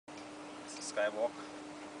skywalk.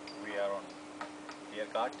 We are on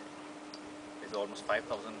Yerkurd. It's almost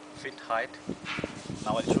 5,000 feet height.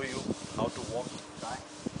 Now I'll show you how to walk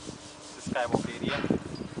this skywalk area.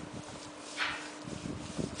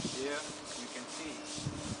 Here you can see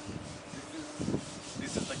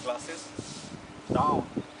this is the glasses. Down,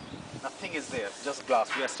 nothing is there, just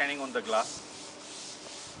glass. We are standing on the glass.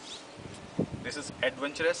 This is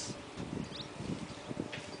adventurous,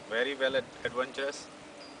 very well adventurous,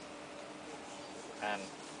 and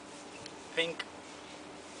think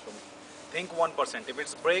 1%. If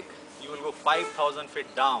it's break, you will go 5,000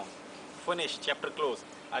 feet down. Finish, chapter close.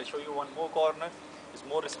 I'll show you one more corner. It's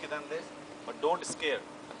more risky than this, but don't scare.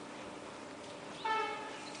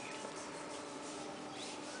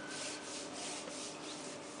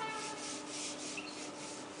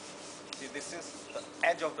 See, this is the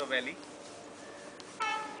edge of the valley.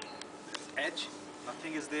 This edge,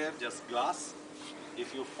 nothing is there, just glass.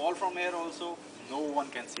 If you fall from here also, no one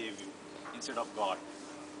can save you instead of God.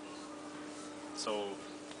 So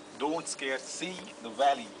don't scare. See the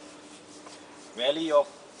valley of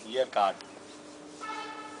Yerkurd.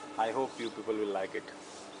 I hope you people will like it.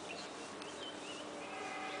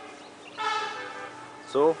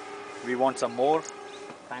 So we want some more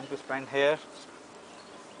time to spend here.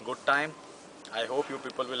 Good time. I hope you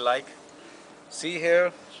people will like. See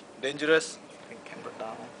here, dangerous. Bring camera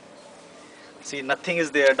down. See, nothing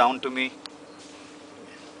is there down to me.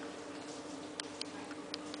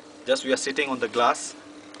 Just we are sitting on the glass.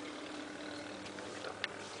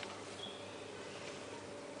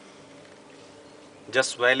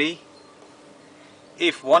 Just valley.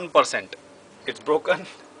 If 1% it's broken,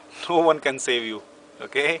 no one can save you.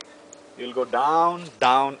 Okay? You'll go down,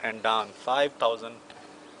 down and down. 5,000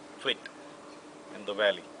 feet in the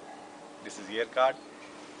valley. This is Yerkurd.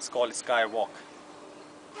 It's called Skywalk.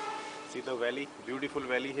 See the valley, beautiful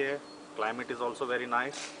valley here. Climate is also very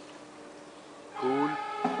nice. Cool.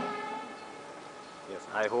 Yes,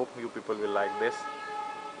 I hope you people will like this.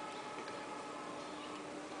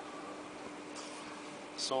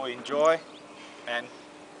 So enjoy and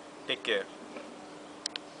take care.